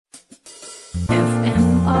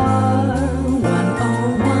FMR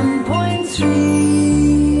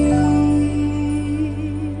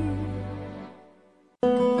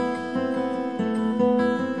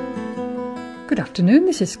Good afternoon,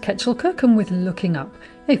 this is Ketchel Kirkham with Looking Up,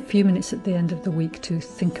 a few minutes at the end of the week to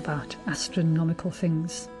think about astronomical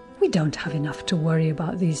things. We don't have enough to worry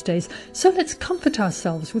about these days, so let's comfort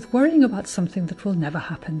ourselves with worrying about something that will never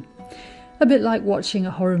happen. A bit like watching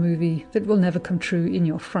a horror movie that will never come true in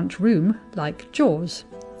your front room, like Jaws.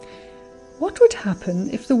 What would happen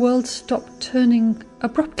if the world stopped turning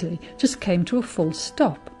abruptly, just came to a full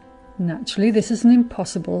stop? Naturally, this is an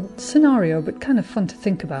impossible scenario, but kind of fun to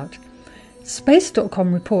think about.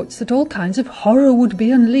 Space.com reports that all kinds of horror would be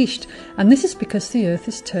unleashed, and this is because the Earth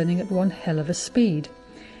is turning at one hell of a speed.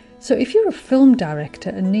 So if you're a film director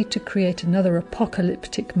and need to create another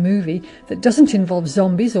apocalyptic movie that doesn't involve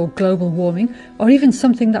zombies or global warming, or even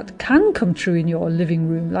something that can come true in your living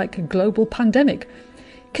room, like a global pandemic,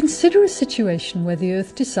 consider a situation where the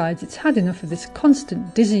Earth decides it's had enough of this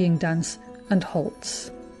constant dizzying dance and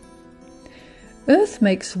halts. Earth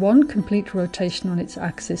makes one complete rotation on its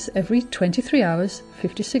axis every 23 hours,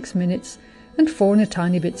 56 minutes, and 4 and a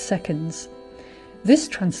tiny bit seconds. This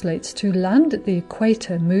translates to land at the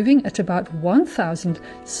equator moving at about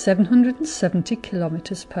 1,770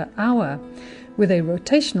 kilometers per hour, with a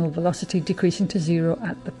rotational velocity decreasing to zero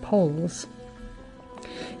at the poles.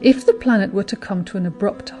 If the planet were to come to an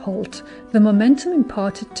abrupt halt, the momentum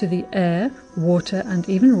imparted to the air, water, and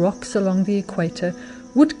even rocks along the equator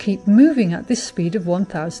would keep moving at this speed of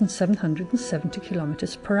 1,770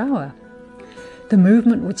 kilometers per hour. The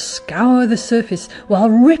movement would scour the surface while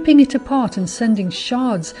ripping it apart and sending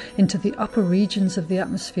shards into the upper regions of the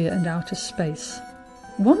atmosphere and outer space.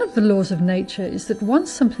 One of the laws of nature is that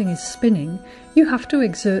once something is spinning, you have to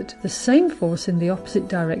exert the same force in the opposite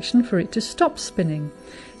direction for it to stop spinning.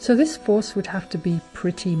 So this force would have to be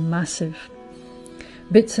pretty massive.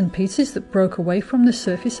 Bits and pieces that broke away from the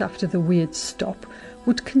surface after the weird stop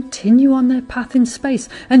would continue on their path in space,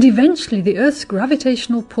 and eventually the Earth's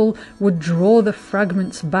gravitational pull would draw the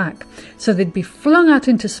fragments back, so they'd be flung out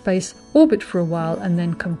into space, orbit for a while, and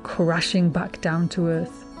then come crashing back down to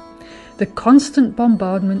Earth. The constant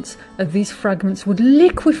bombardments of these fragments would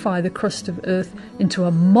liquefy the crust of Earth into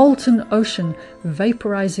a molten ocean,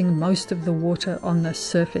 vaporizing most of the water on the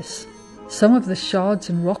surface. Some of the shards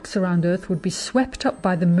and rocks around Earth would be swept up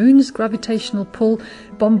by the Moon's gravitational pull,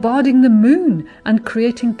 bombarding the Moon and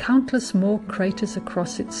creating countless more craters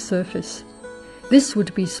across its surface. This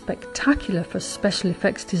would be spectacular for special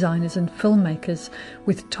effects designers and filmmakers,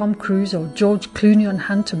 with Tom Cruise or George Clooney on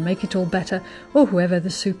hand to make it all better, or whoever the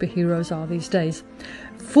superheroes are these days.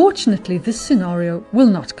 Fortunately, this scenario will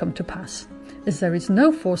not come to pass, as there is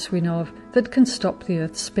no force we know of that can stop the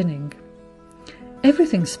Earth spinning.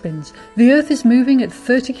 Everything spins. The Earth is moving at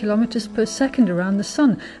 30 kilometers per second around the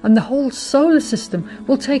Sun, and the whole solar system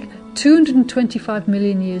will take 225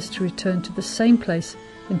 million years to return to the same place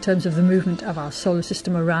in terms of the movement of our solar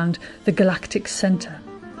system around the galactic centre.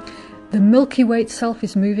 The Milky Way itself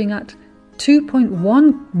is moving at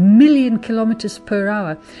 2.1 million kilometers per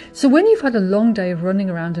hour. So when you've had a long day of running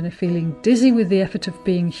around and are feeling dizzy with the effort of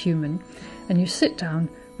being human, and you sit down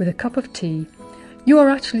with a cup of tea, you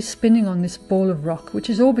are actually spinning on this ball of rock which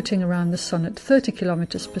is orbiting around the Sun at 30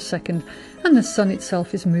 kilometers per second, and the Sun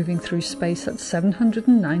itself is moving through space at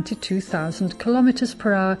 792,000 kilometers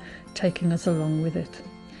per hour, taking us along with it.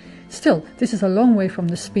 Still, this is a long way from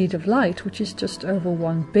the speed of light, which is just over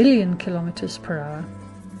 1 billion kilometers per hour.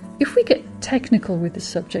 If we get technical with the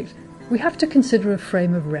subject, we have to consider a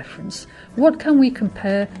frame of reference. What can we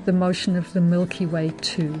compare the motion of the Milky Way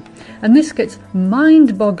to? And this gets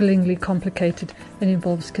mind-bogglingly complicated and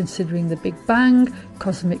involves considering the Big Bang,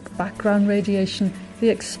 cosmic background radiation, the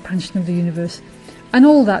expansion of the universe, and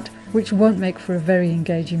all that, which won't make for a very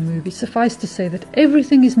engaging movie. Suffice to say that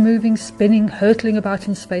everything is moving, spinning, hurtling about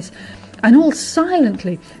in space, and all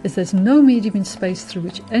silently, as there's no medium in space through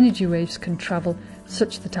which energy waves can travel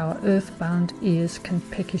such that our earth-bound ears can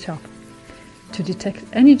pick it up. To detect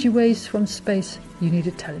energy waves from space, you need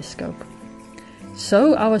a telescope.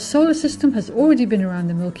 So our solar system has already been around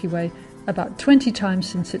the Milky Way about 20 times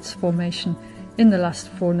since its formation in the last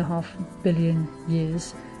 4.5 billion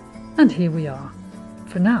years. And here we are.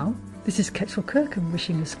 For now, this is Ketchel Kirkham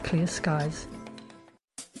wishing us clear skies.